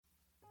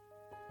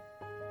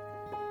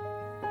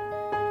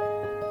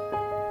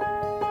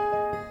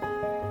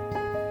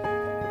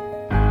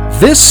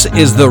This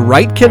is The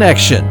Right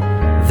Connection.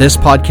 This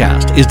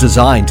podcast is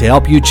designed to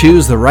help you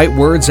choose the right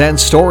words and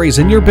stories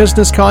in your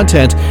business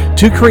content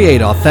to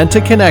create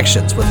authentic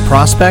connections with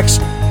prospects,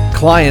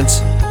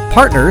 clients,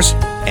 partners,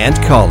 and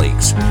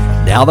colleagues.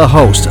 Now the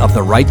host of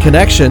The Right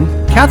Connection,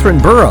 Catherine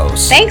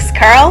Burrows. Thanks,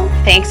 Carl.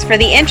 Thanks for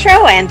the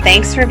intro, and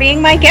thanks for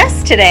being my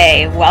guest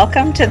today.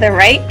 Welcome to The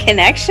Right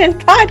Connection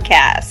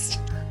podcast.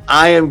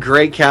 I am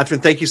great, Catherine.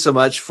 Thank you so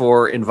much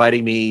for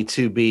inviting me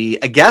to be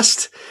a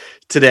guest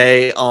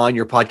today on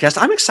your podcast.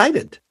 I'm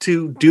excited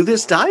to do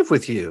this dive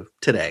with you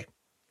today.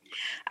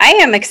 I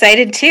am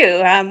excited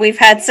too. We've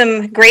had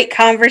some great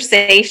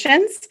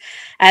conversations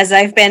as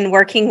I've been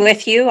working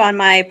with you on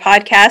my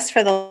podcast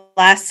for the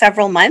last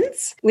several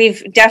months.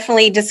 We've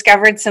definitely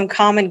discovered some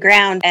common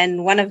ground,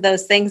 and one of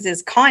those things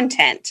is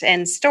content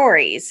and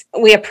stories.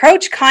 We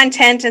approach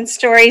content and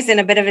stories in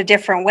a bit of a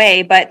different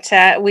way, but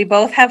we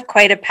both have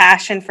quite a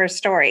passion for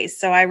stories.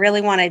 So I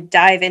really want to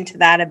dive into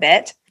that a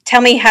bit. Tell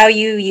me how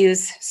you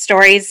use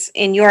stories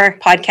in your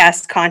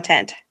podcast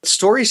content.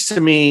 Stories,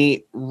 to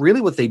me, really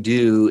what they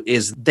do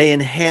is they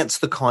enhance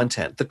the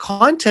content. The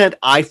content,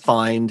 I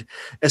find,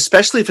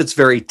 especially if it's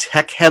very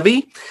tech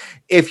heavy,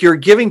 if you're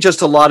giving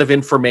just a lot of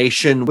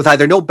information with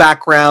either no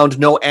background,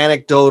 no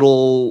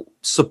anecdotal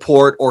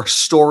support or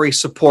story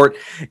support,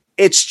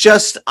 it's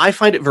just, I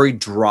find it very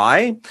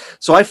dry.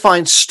 So I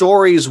find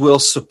stories will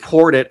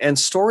support it. And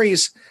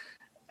stories,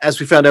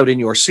 as we found out in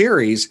your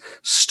series,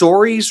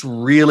 stories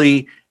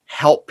really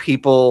help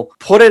people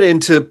put it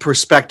into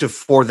perspective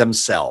for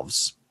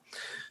themselves.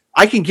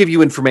 I can give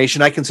you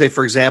information. I can say,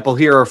 for example,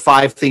 here are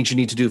 5 things you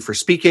need to do for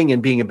speaking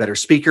and being a better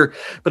speaker.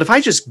 But if I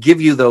just give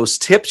you those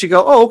tips, you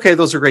go, oh, okay,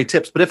 those are great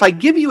tips. But if I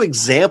give you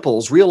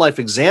examples, real life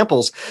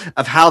examples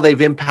of how they've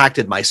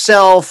impacted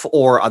myself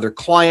or other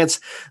clients,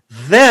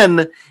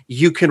 then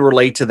you can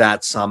relate to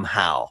that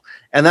somehow.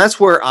 And that's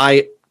where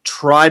I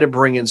try to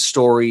bring in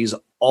stories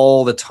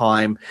all the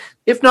time,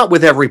 if not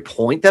with every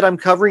point that I'm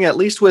covering, at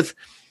least with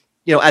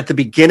at the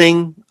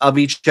beginning of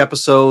each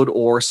episode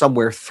or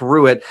somewhere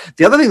through it.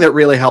 The other thing that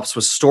really helps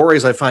with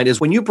stories, I find,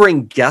 is when you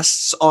bring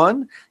guests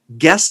on,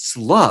 guests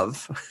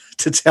love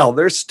to tell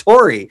their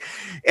story.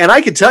 And I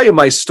could tell you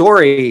my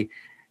story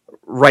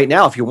right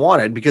now if you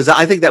wanted, because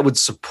I think that would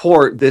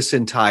support this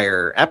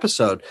entire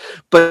episode.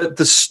 But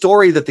the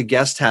story that the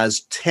guest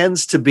has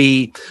tends to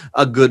be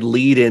a good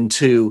lead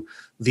into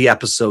the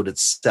episode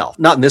itself.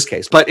 Not in this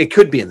case, but it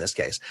could be in this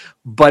case.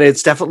 But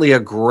it's definitely a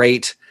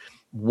great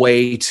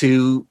way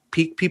to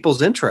pique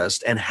people's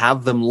interest and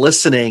have them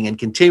listening and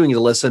continuing to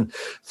listen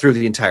through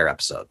the entire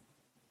episode.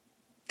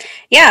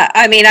 Yeah,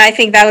 I mean, I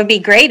think that would be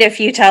great if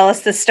you tell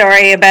us the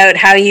story about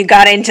how you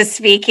got into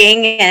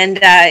speaking and,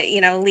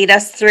 lead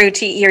us through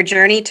to your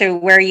journey to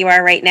where you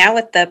are right now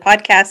with the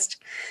podcast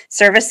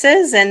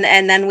services. And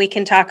then we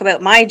can talk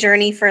about my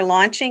journey for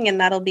launching, and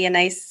that'll be a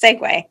nice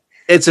segue.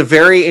 It's a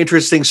very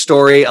interesting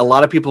story. A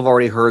lot of people have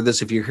already heard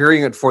this. If you're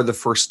hearing it for the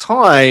first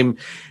time,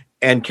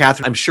 and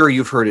Catherine, I'm sure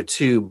you've heard it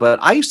too, but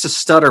I used to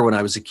stutter when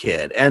I was a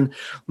kid. And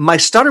my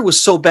stutter was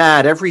so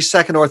bad, every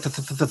second or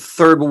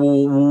third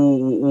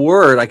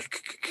word, I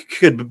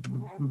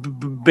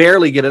could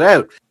barely get it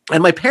out.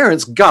 And my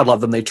parents, God love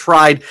them, they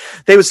tried.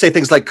 They would say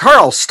things like,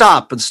 Carl,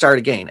 stop and start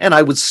again. And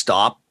I would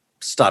stop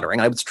stuttering.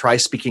 I would try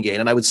speaking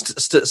again, and I would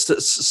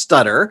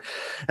stutter.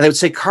 And they would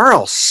say,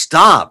 Carl,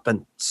 stop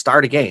and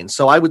start again.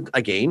 So I would,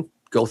 again,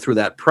 go through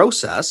that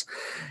process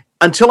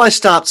until I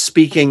stopped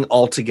speaking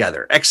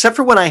altogether, except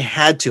for when I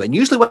had to. And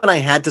usually when I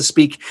had to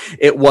speak,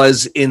 it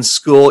was in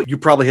school. You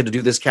probably had to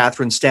do this,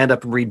 Catherine, stand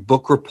up and read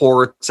book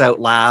reports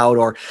out loud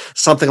or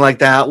something like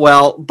that.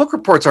 Well, book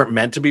reports aren't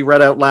meant to be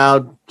read out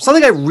loud.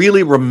 Something I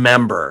really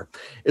remember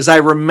is I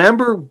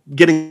remember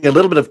getting a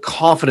little bit of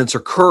confidence or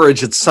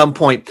courage at some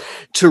point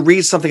to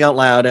read something out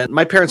loud. And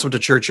my parents went to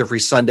church every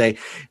Sunday.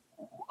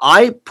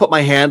 I put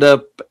my hand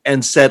up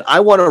and said, I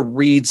want to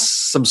read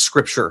some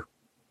scripture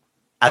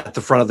at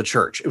the front of the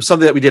church. It was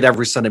something that we did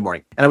every Sunday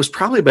morning. And I was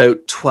probably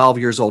about 12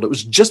 years old. It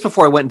was just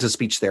before I went into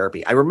speech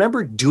therapy. I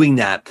remember doing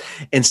that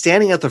and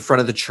standing at the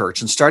front of the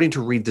church and starting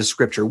to read the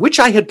scripture, which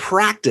I had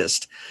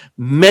practiced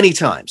many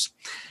times,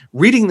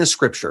 reading the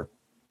scripture.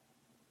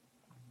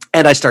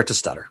 And I start to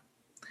stutter.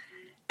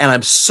 And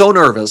I'm so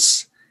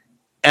nervous.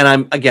 And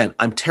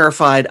I'm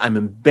terrified. I'm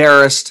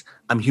embarrassed.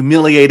 I'm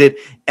humiliated.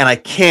 And I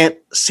can't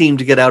seem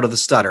to get out of the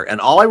stutter. And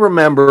all I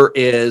remember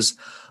is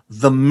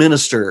the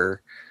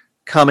minister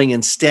coming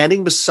and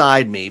standing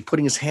beside me,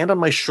 putting his hand on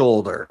my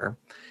shoulder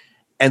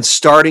and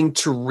starting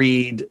to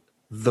read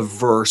the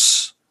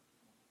verse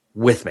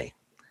with me.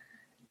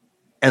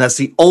 And that's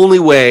the only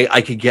way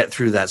I could get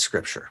through that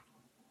scripture.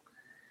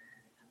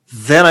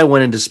 Then I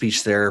went into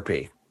speech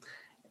therapy.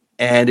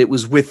 And it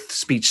was with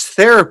speech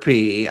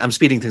therapy, I'm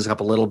speeding things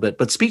up a little bit,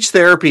 but speech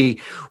therapy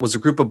was a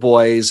group of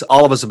boys,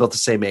 all of us about the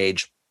same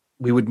age.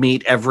 We would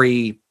meet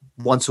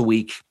once a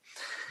week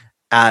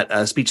at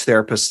a speech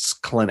therapist's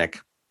clinic.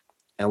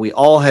 And we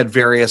all had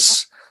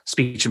various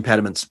speech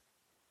impediments.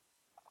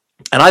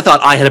 And I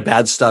thought I had a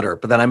bad stutter,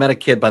 but then I met a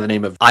kid by the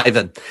name of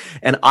Ivan.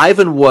 And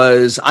Ivan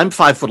I'm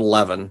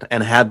 5'11"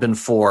 and had been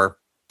for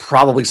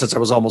probably since I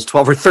was almost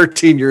 12 or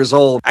 13 years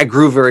old. I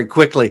grew very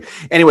quickly.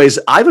 Anyways,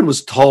 Ivan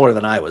was taller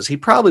than I was. He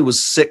probably was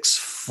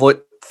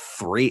 6'3".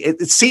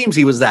 It seems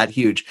he was that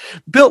huge,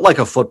 built like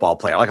a football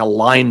player, like a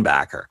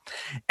linebacker.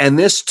 And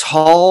this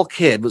tall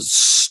kid was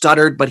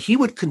stuttered, but he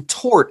would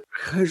contort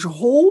his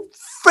whole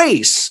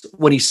face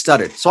when he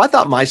stuttered. So I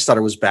thought my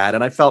stutter was bad,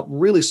 and I felt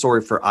really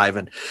sorry for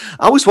Ivan.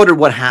 I always wondered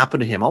what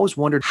happened to him. I always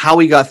wondered how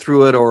he got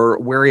through it or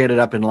where he ended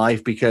up in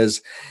life,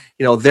 because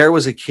there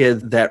was a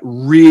kid that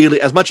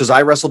really, as much as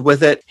I wrestled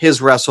with it,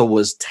 his wrestle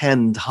was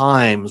 10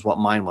 times what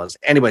mine was.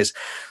 Anyways,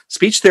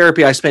 speech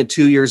therapy, I spent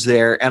 2 years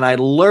there, and I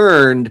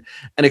learned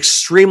an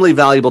extremely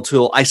valuable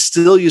tool. I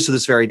still use to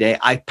this very day.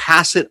 I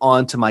pass it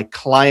on to my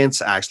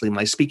clients, actually,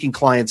 my speaking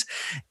clients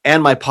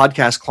and my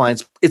podcast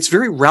clients. It's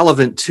very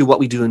relevant to what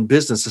we do in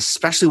business,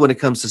 especially when it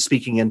comes to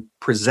speaking and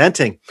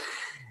presenting.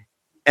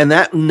 And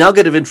that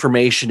nugget of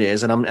information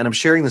is, and I'm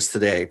sharing this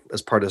today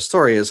as part of the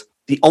story, is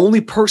the only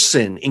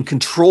person in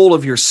control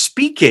of your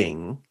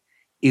speaking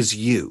is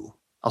you.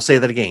 I'll say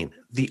that again.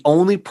 The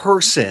only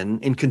person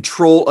in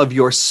control of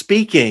your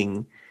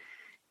speaking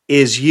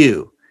is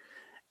you.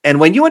 And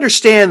when you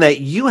understand that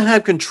you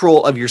have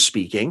control of your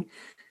speaking,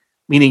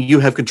 meaning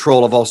you have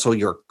control of also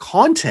your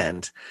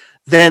content,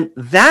 then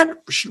that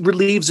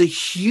relieves a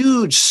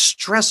huge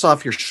stress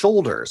off your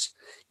shoulders.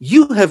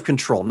 You have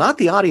control, not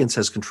the audience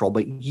has control,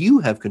 but you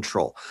have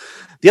control.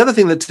 The other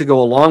thing that to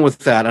go along with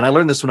that, and I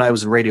learned this when I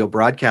was in radio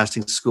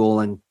broadcasting school,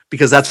 and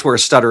because that's where a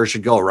stutterer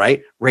should go,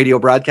 right? Radio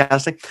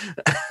broadcasting.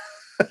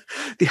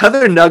 The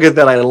other nugget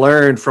that I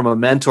learned from a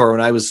mentor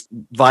when I was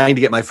vying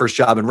to get my first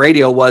job in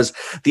radio was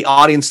the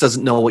audience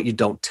doesn't know what you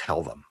don't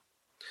tell them.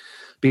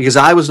 Because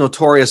I was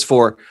notorious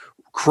for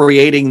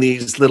creating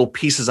these little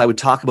pieces I would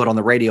talk about on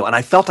the radio, and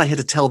I felt I had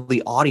to tell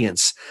the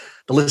audience,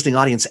 the listening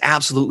audience,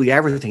 absolutely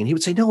everything. And he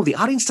would say, no, the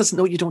audience doesn't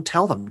know what you don't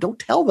tell them. Don't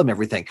tell them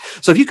everything.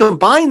 So if you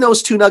combine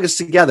those two nuggets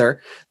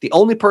together, the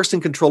only person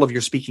in control of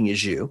your speaking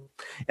is you,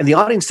 and the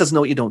audience doesn't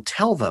know what you don't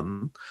tell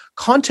them,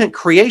 content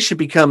creation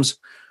becomes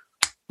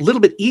a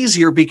little bit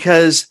easier,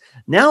 because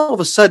now all of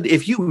a sudden,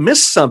 if you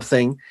miss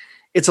something,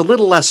 it's a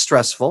little less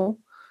stressful.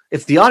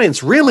 If the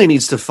audience really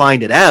needs to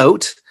find it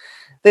out,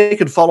 they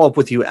can follow up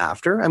with you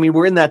after. I mean,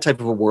 we're in that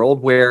type of a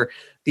world where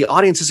the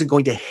audience isn't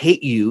going to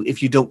hate you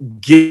if you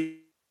don't give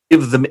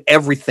them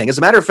everything. As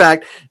a matter of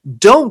fact,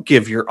 don't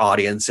give your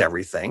audience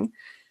everything.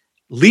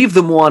 Leave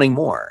them wanting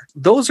more.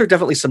 Those are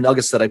definitely some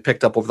nuggets that I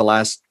picked up over the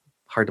last,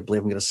 hard to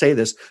believe I'm going to say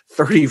this,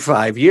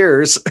 35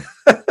 years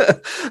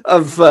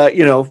of,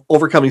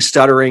 overcoming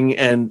stuttering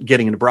and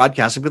getting into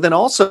broadcasting, but then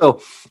also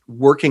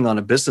working on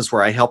a business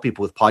where I help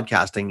people with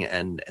podcasting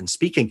and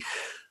speaking.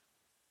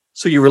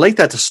 So you relate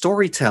that to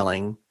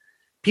storytelling.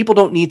 People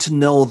don't need to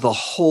know the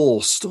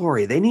whole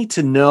story. They need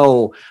to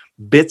know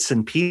bits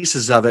and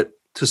pieces of it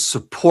to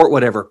support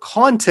whatever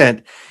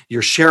content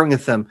you're sharing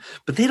with them,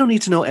 but they don't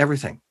need to know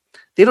everything.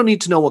 They don't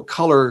need to know what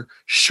color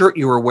shirt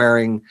you were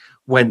wearing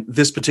when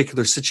this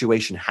particular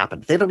situation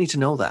happened. They don't need to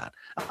know that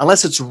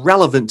unless it's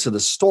relevant to the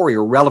story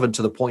or relevant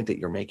to the point that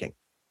you're making.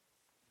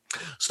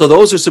 So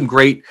those are some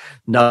great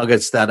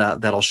nuggets that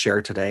I'll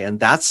share today. And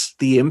that's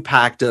the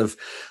impact of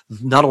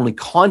not only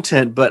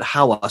content, but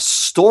how a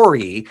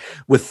story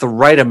with the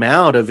right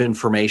amount of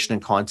information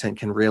and content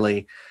can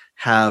really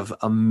have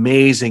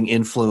amazing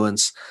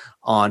influence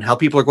on how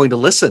people are going to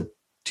listen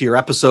to your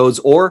episodes,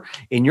 or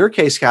in your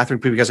case, Catherine,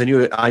 because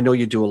I know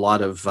you do a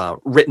lot of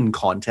written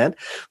content,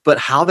 but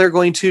how they're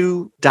going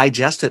to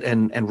digest it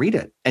and read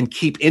it and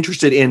keep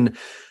interested in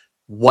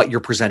what you're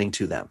presenting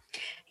to them.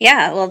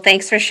 Yeah, well,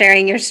 thanks for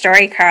sharing your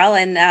story, Carl.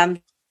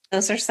 And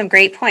those are some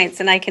great points.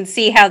 And I can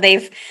see how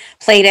they've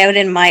played out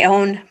in my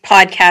own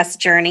podcast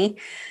journey.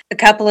 A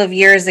couple of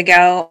years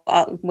ago,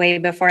 way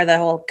before the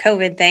whole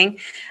COVID thing,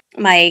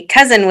 my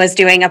cousin was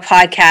doing a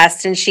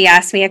podcast and she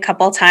asked me a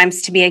couple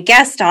times to be a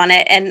guest on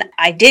it. And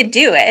I did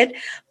do it,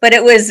 but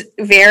it was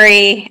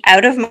very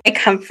out of my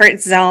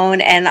comfort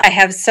zone. And I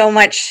have so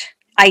much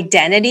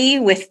identity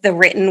with the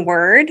written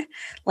word,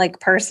 like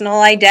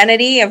personal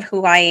identity of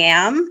who I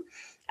am,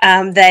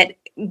 that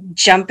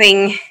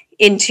jumping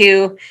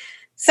into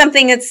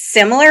something that's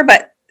similar,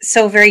 but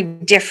so very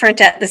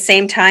different at the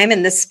same time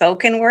in the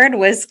spoken word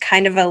was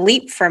kind of a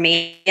leap for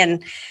me.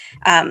 And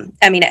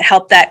it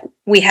helped that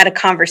we had a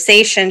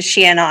conversation,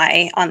 she and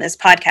I, on this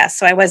podcast.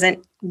 So I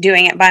wasn't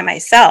doing it by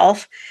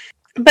myself.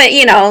 But,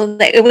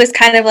 it was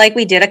kind of like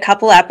we did a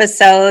couple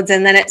episodes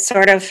and then it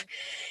sort of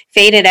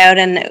faded out.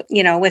 And,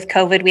 with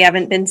COVID, we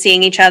haven't been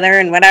seeing each other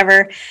and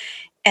whatever.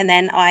 And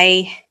then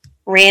I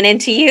ran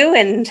into you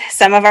in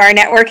some of our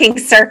networking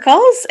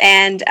circles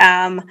and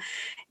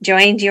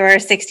joined your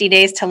 60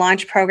 Days to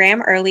Launch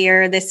program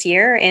earlier this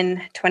year in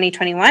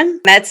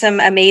 2021. Met some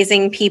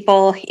amazing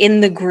people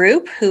in the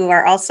group who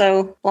are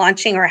also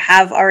launching or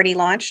have already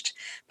launched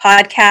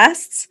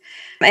podcasts.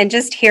 And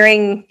just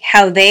hearing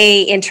how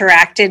they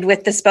interacted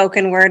with the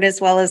spoken word as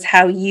well as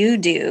how you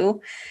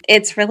do,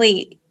 it's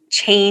really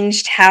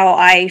changed how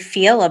I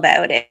feel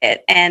about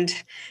it. And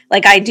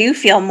I do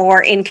feel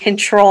more in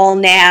control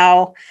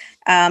now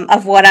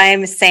of what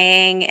I'm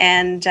saying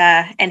and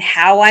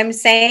how I'm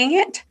saying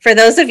it. For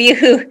those of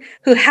you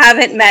who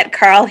haven't met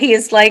Carl, he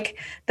is like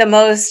the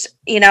most,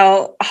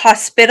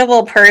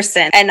 hospitable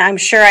person. And I'm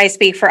sure I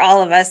speak for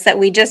all of us that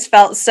we just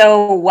felt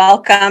so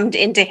welcomed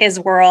into his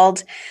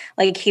world.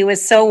 Like he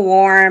was so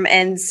warm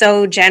and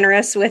so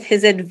generous with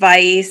his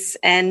advice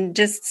and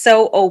just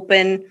so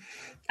open.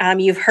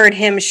 You've heard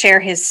him share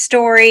his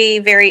story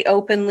very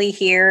openly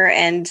here.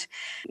 And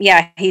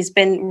yeah, he's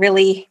been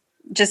really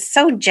just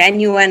so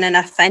genuine and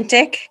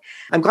authentic.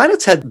 I'm glad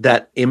it's had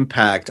that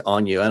impact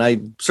on you. And I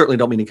certainly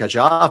don't mean to cut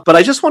you off, but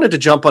I just wanted to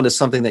jump onto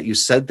something that you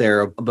said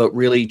there about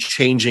really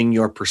changing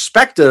your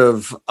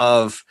perspective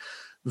of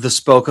the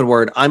spoken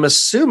word. I'm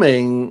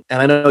assuming,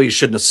 and I know you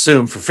shouldn't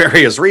assume for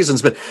various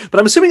reasons, but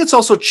I'm assuming it's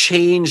also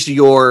changed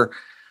your,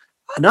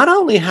 not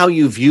only how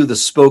you view the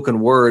spoken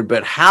word,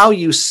 but how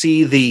you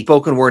see the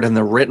spoken word and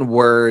the written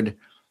word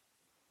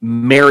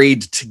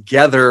married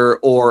together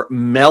or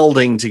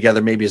melding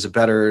together, maybe is a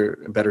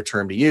better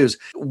term to use,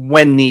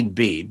 when need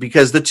be,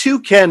 because the two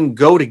can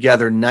go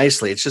together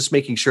nicely. It's just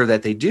making sure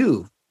that they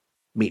do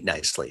meet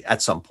nicely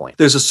at some point.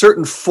 There's a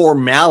certain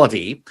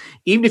formality,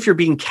 even if you're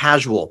being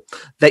casual,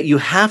 that you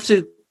have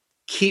to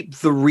keep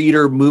the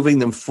reader moving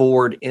them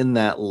forward in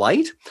that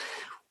light.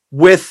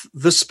 With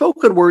the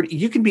spoken word,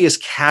 you can be as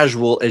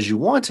casual as you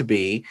want to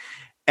be,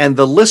 and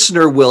the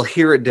listener will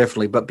hear it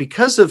differently. But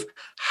because of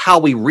how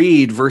we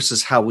read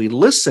versus how we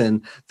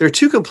listen, they're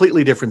two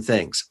completely different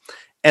things.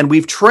 And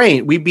we've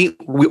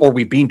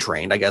been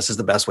trained, I guess is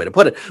the best way to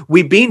put it.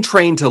 We've been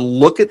trained to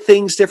look at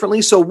things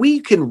differently. So we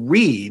can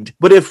read,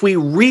 but if we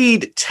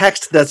read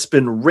text that's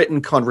been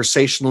written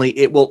conversationally,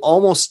 it will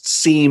almost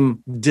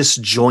seem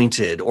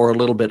disjointed or a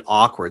little bit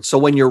awkward. So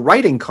when you're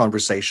writing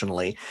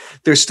conversationally,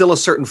 there's still a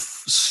certain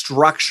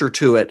structure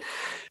to it.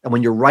 And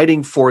when you're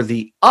writing for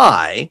the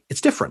eye,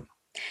 it's different.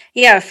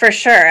 Yeah, for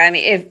sure. I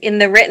mean, if in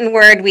the written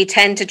word, we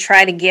tend to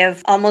try to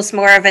give almost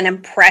more of an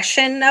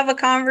impression of a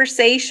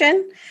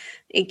conversation.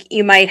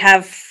 You might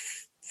have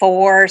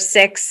 4,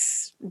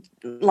 6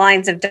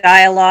 lines of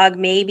dialogue,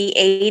 maybe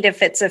 8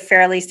 if it's a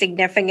fairly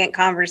significant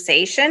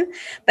conversation.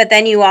 But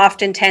then you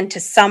often tend to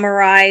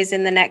summarize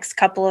in the next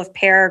couple of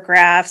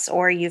paragraphs,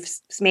 or you've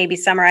maybe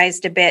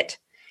summarized a bit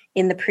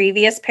in the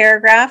previous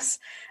paragraphs.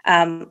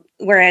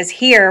 Whereas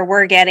here,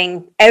 we're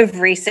getting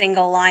every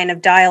single line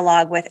of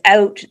dialogue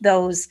without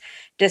those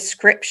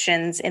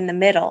descriptions in the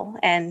middle.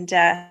 And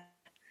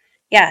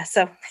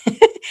so,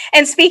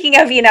 and speaking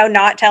of,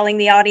 not telling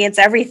the audience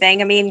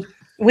everything, I mean,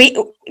 we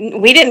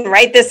didn't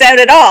write this out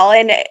at all.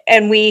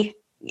 And we,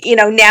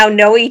 now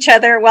know each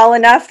other well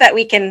enough that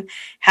we can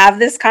have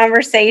this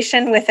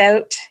conversation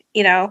without,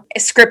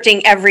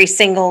 scripting every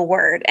single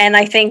word. And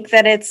I think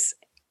that it's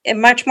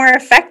much more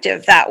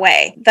effective that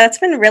way. That's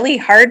been really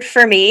hard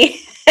for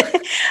me.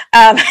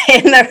 And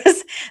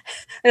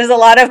there's a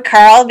lot of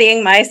Carl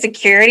being my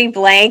security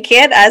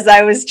blanket as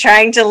I was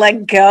trying to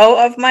let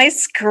go of my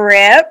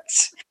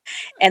script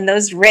and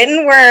those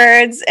written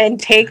words and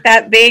take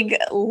that big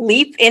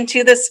leap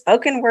into the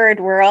spoken word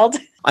world.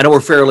 I know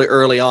we're fairly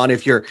early on.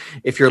 If you're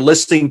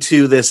listening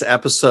to this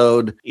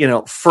episode,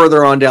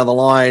 further on down the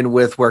line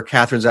with where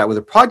Catherine's at with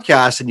her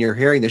podcast, and you're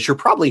hearing this, you're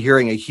probably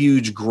hearing a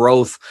huge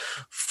growth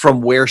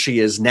from where she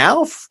is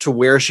now to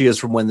where she is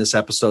from when this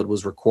episode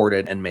was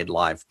recorded and made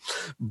live.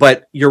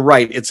 But you're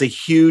right. It's a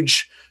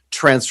huge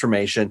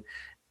transformation.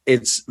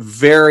 It's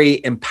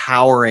very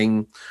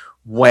empowering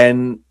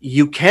when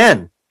you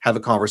can have a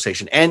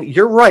conversation. And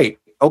you're right.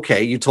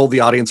 Okay, you told the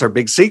audience our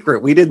big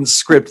secret. We didn't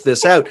script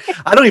this out.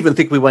 I don't even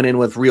think we went in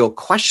with real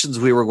questions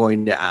we were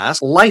going to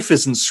ask. Life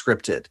isn't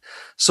scripted.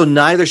 So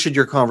neither should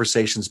your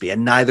conversations be,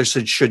 and neither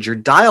should your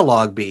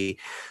dialogue be.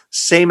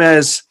 Same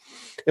as,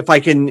 if I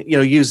can,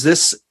 use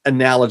this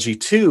analogy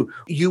too,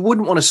 you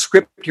wouldn't want to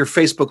script your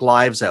Facebook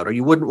Lives out, or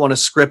you wouldn't want to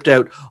script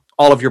out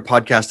all of your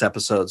podcast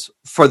episodes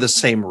for the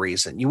same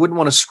reason. You wouldn't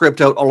want to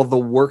script out all of the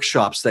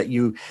workshops that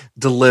you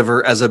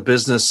deliver as a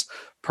business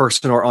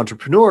person or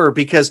entrepreneur,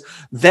 because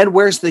then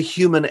where's the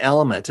human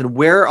element? And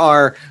where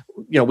are,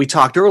 we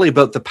talked earlier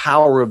about the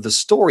power of the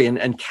story,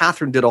 and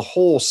Catherine did a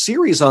whole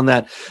series on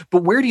that.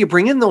 But where do you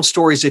bring in those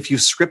stories if you've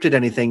scripted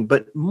anything?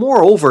 But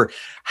moreover,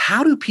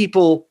 how do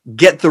people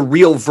get the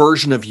real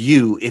version of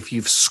you if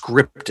you've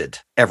scripted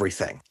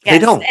everything? Yes,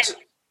 they don't.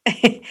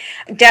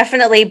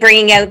 Definitely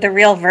bringing out the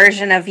real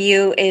version of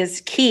you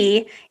is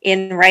key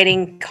in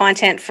writing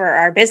content for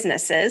our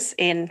businesses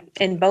in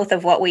both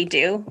of what we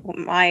do,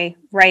 my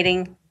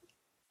writing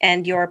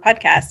and your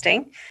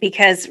podcasting,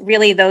 because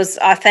really those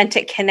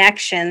authentic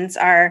connections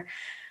are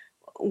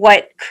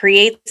what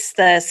creates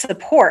the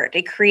support.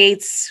 It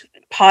creates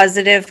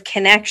positive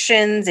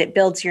connections. It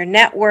builds your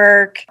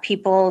network.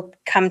 People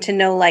come to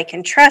know, like,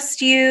 and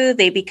trust you.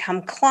 They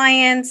become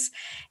clients.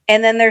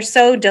 And then they're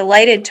so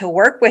delighted to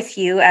work with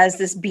you as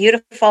this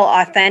beautiful,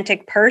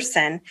 authentic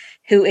person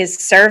who is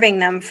serving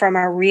them from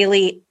a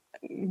really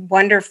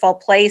wonderful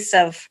place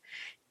of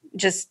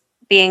just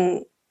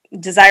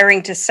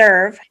desiring to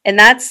serve. And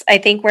that's, I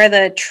think, where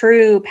the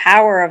true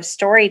power of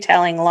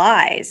storytelling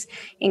lies,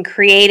 in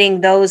creating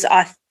those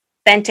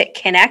authentic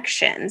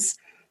connections.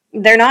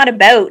 They're not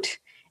about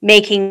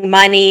making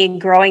money,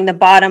 growing the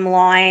bottom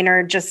line,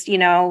 or just,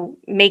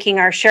 making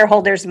our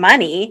shareholders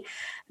money.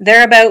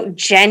 They're about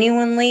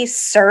genuinely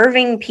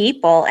serving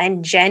people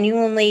and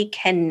genuinely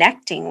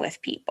connecting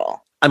with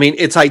people. I mean,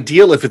 it's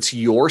ideal if it's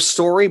your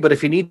story, but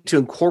if you need to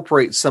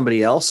incorporate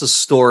somebody else's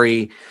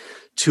story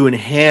to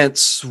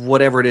enhance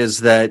whatever it is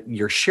that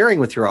you're sharing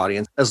with your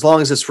audience, as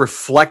long as it's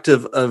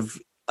reflective of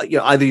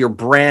either your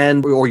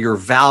brand or your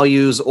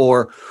values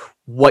or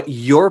what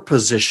your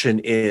position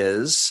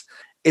is,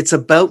 it's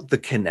about the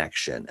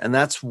connection. And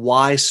that's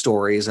why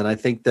stories. And I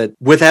think that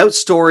without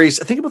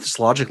stories, think about this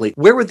logically,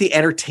 where would the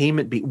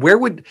entertainment be? Where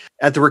would,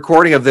 at the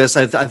recording of this,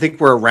 I think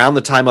we're around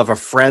the time of a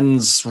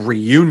Friends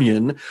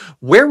reunion,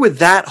 where would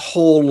that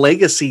whole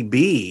legacy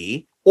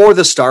be, or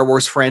the Star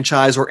Wars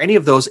franchise, or any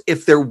of those,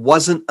 if there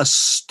wasn't a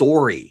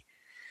story?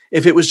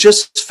 If it was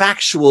just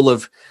factual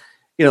of,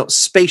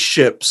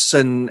 spaceships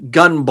and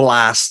gun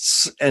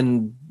blasts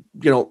and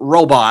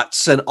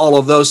robots and all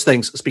of those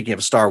things. Speaking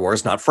of Star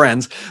Wars, not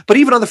Friends, but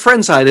even on the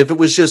Friends side, if it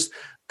was just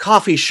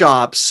coffee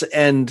shops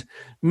and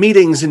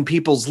meetings in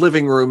people's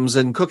living rooms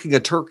and cooking a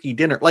turkey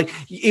dinner, like,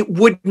 it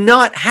would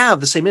not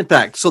have the same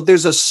impact. So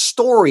there's a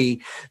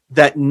story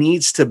that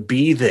needs to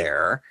be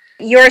there.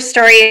 Your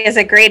story is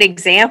a great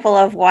example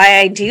of why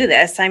I do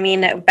this. I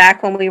mean,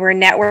 back when we were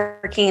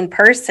networking in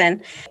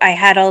person, I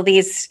had all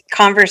these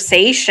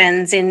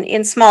conversations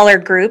in smaller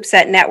groups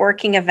at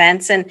networking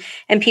events, and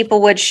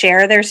people would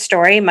share their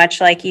story,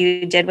 much like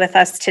you did with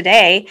us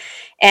today.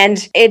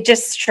 And it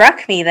just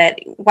struck me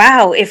that,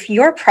 wow, if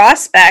your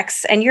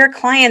prospects and your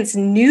clients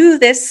knew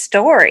this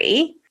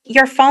story,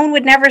 your phone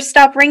would never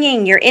stop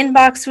ringing. Your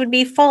inbox would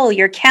be full.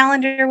 Your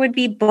calendar would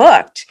be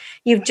booked.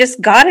 You've just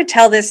got to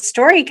tell this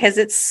story because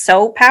it's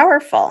so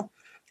powerful.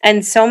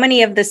 And so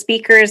many of the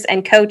speakers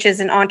and coaches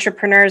and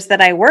entrepreneurs that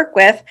I work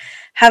with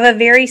have a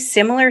very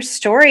similar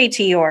story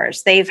to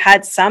yours. They've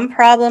had some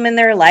problem in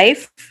their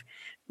life,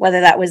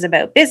 whether that was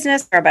about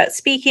business or about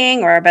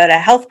speaking or about a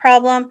health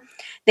problem.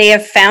 They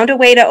have found a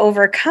way to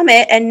overcome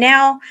it, and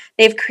now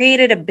they've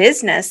created a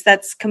business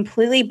that's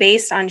completely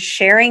based on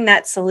sharing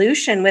that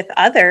solution with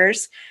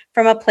others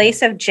from a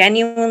place of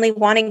genuinely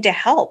wanting to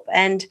help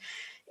and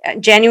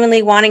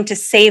genuinely wanting to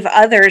save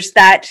others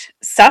that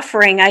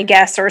suffering, I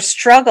guess, or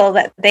struggle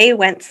that they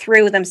went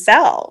through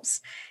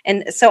themselves.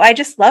 And so I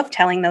just love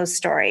telling those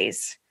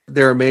stories.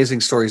 They're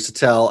amazing stories to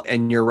tell,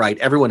 and you're right.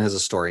 Everyone has a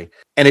story,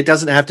 and it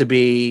doesn't have to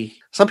be.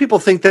 Some people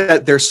think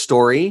that their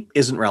story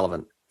isn't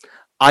relevant.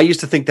 I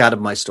used to think that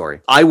of my story.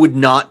 I would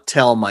not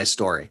tell my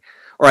story,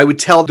 or I would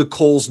tell the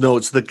Coles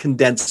Notes, the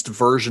condensed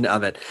version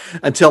of it,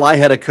 until I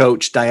had a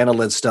coach, Diana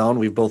Lidstone.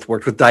 We've both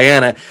worked with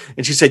Diana,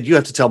 and she said, you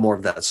have to tell more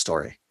of that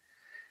story.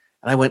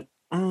 And I went,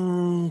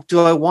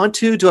 do I want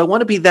to? Do I want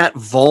to be that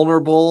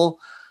vulnerable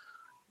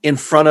in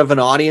front of an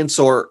audience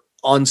or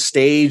on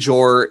stage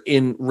or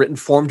in written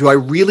form? Do I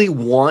really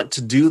want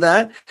to do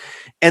that?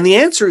 And the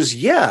answer is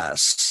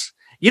yes.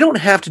 You don't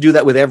have to do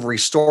that with every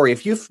story.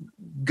 If you've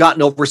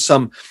gotten over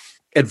some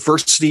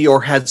adversity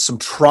or had some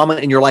trauma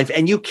in your life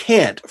and you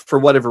can't, for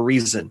whatever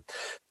reason,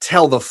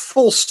 tell the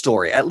full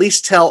story, at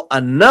least tell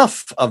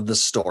enough of the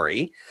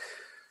story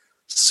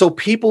so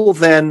people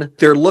then,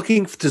 they're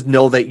looking to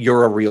know that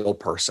you're a real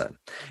person.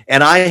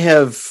 And I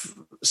have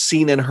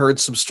seen and heard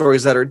some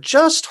stories that are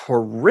just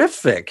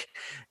horrific.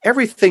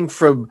 Everything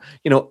from,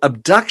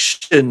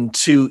 abduction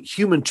to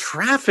human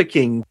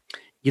trafficking.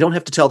 You don't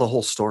have to tell the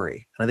whole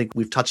story. And I think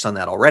we've touched on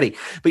that already,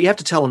 but you have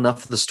to tell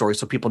enough of the story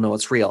so people know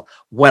it's real.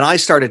 When I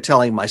started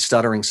telling my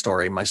stuttering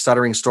story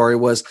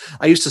was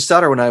I used to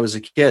stutter when I was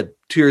a kid.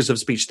 2 years of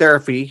speech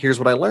therapy. Here's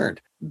what I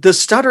learned. The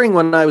stuttering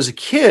when I was a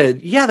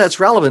kid, yeah, that's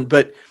relevant,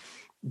 but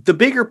the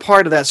bigger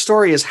part of that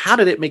story is, how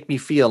did it make me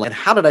feel and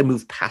how did I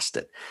move past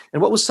it?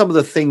 And what was some of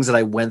the things that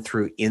I went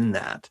through in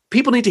that?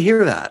 People need to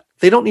hear that.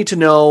 They don't need to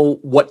know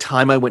what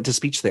time I went to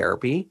speech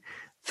therapy.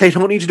 They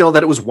don't need to know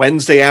that it was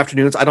Wednesday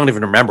afternoons. I don't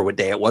even remember what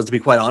day it was, to be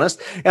quite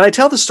honest. And I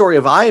tell the story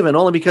of Ivan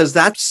only because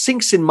that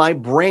sinks in my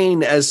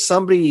brain as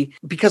somebody,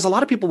 because a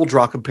lot of people will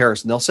draw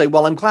comparison. They'll say,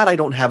 well, I'm glad I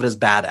don't have it as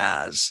bad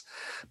as.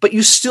 But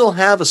you still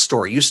have a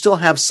story. You still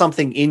have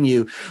something in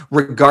you,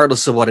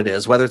 regardless of what it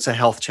is, whether it's a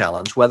health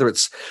challenge, whether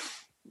it's,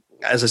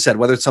 as I said,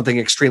 whether it's something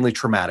extremely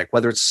traumatic,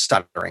 whether it's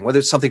stuttering, whether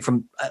it's something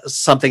from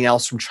something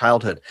else from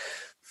childhood.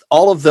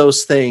 All of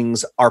those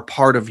things are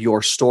part of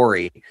your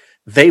story.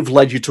 They've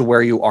led you to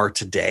where you are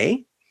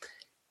today.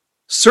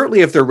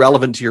 Certainly, if they're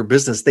relevant to your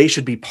business, they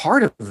should be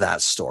part of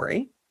that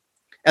story.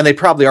 And they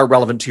probably are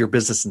relevant to your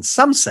business in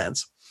some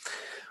sense.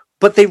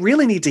 But they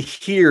really need to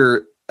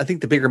hear, I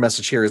think the bigger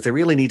message here is they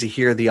really need to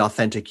hear the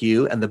authentic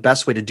you. And the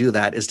best way to do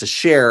that is to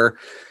share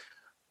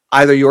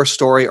either your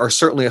story or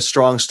certainly a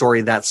strong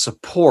story that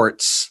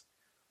supports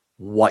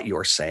what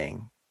you're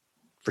saying,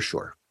 for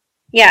sure.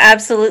 Yeah,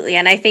 absolutely.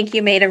 And I think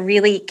you made a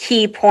really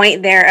key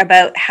point there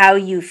about how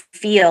you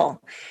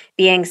feel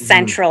being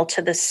central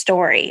to the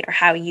story, or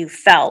how you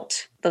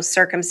felt those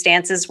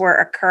circumstances were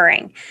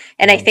occurring.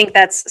 And I think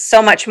that's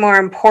so much more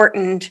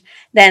important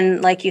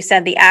than, like you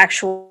said, the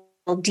actual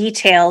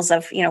details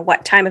of,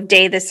 what time of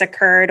day this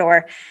occurred.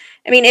 Or,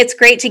 it's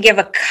great to give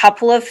a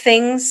couple of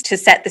things to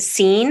set the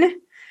scene,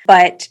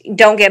 but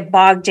don't get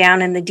bogged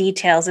down in the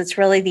details. It's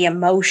really the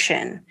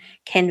emotion,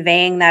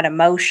 conveying that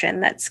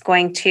emotion, that's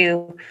going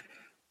to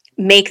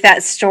make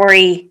that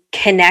story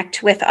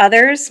connect with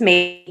others,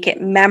 make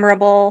it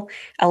memorable,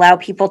 allow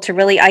people to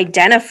really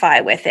identify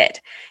with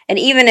it. And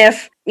even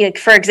if,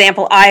 for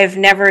example, I've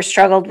never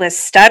struggled with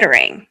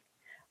stuttering,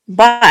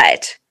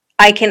 but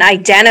I can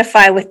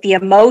identify with the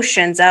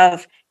emotions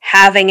of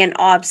having an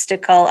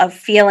obstacle, of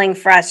feeling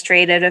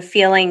frustrated, of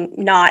feeling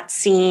not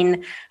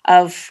seen,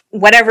 of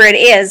whatever it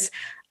is.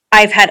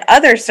 I've had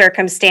other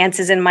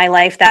circumstances in my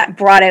life that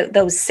brought out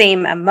those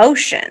same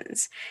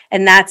emotions.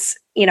 And that's,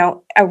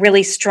 a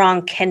really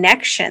strong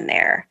connection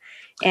there.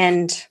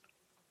 And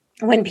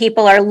when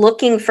people are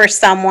looking for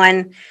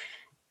someone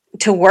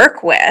to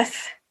work with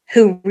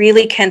who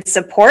really can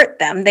support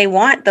them, they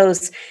want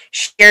those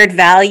shared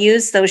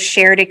values, those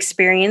shared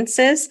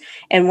experiences.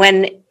 And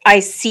when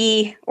I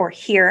see or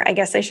hear, I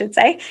guess I should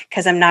say,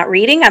 because I'm not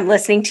reading, I'm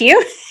listening to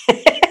you.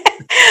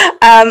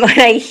 When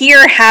I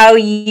hear how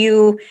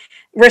you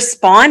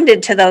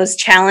responded to those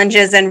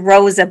challenges and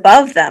rose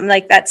above them,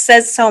 like, that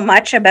says so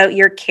much about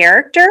your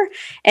character,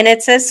 and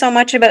it says so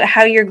much about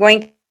how you're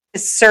going to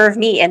serve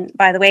me. And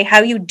by the way,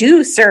 how you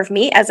do serve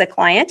me as a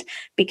client,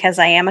 because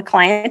I am a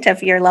client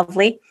of your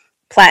lovely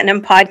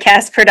Platinum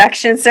Podcast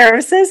Production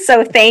Services.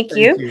 So thank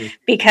you,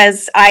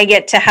 because I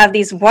get to have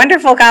these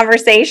wonderful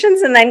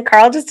conversations, and then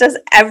Carl just does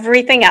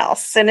everything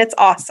else, and it's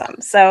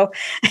awesome. So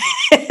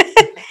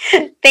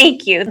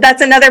thank you.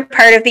 That's another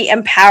part of the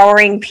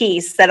empowering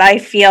piece, that I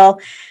feel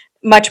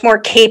much more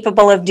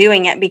capable of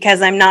doing it,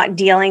 because I'm not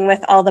dealing with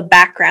all the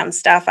background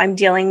stuff. I'm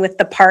dealing with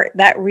the part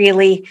that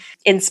really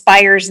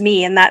inspires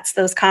me, and that's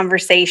those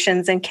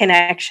conversations and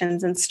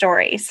connections and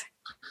stories.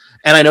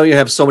 And I know you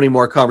have so many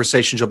more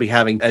conversations you'll be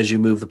having as you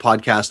move the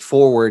podcast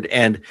forward.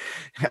 And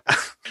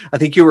I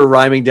think you were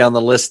rhyming down the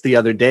list the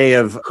other day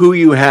of who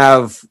you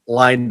have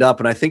lined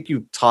up. And I think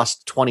you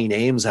tossed 20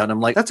 names out. And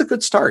I'm like, that's a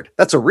good start.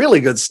 That's a really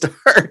good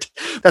start.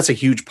 That's a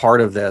huge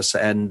part of this.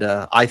 And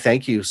I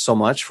thank you so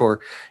much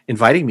for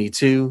inviting me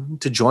to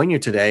join you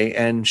today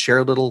and share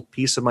a little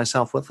piece of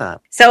myself with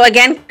that. So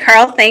again,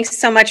 Carl, thanks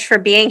so much for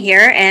being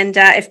here. And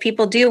if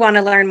people do want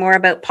to learn more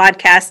about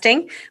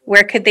podcasting,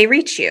 where could they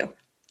reach you?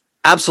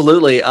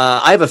 Absolutely.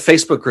 I have a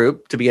Facebook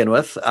group to begin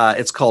with.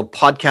 It's called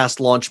Podcast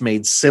Launch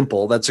Made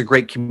Simple. That's a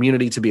great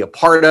community to be a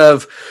part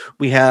of.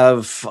 We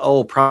have,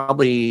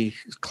 probably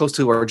close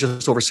to or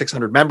just over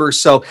 600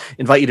 members. So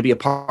invite you to be a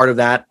part of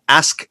that.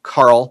 Ask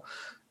Carl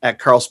at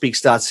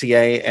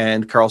carlspeaks.ca,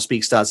 and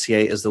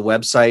carlspeaks.ca is the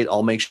website.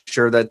 I'll make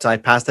sure that I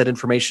pass that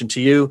information to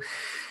you,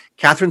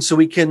 Catherine, so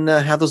we can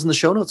have those in the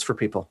show notes for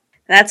people.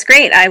 That's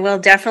great. I will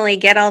definitely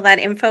get all that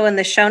info in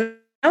the show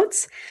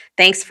notes.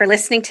 Thanks for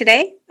listening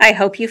today. I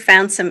hope you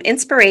found some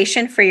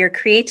inspiration for your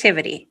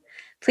creativity.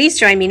 Please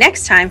join me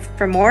next time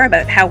for more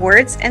about how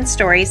words and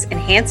stories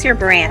enhance your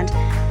brand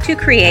to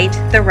create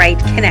the right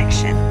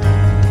connection.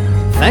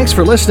 Thanks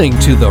for listening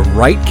to The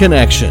Right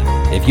Connection.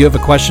 If you have a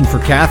question for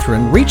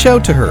Catherine, reach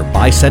out to her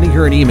by sending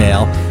her an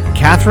email,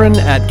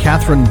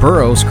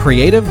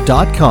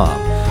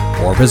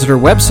 catherine@catherineburrowscreative.com, or visit her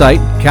website,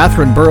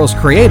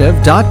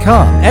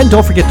 catherineburrowscreative.com. And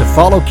don't forget to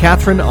follow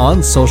Catherine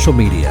on social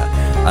media.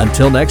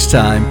 Until next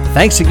time,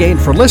 thanks again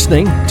for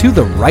listening to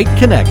The Right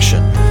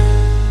Connection.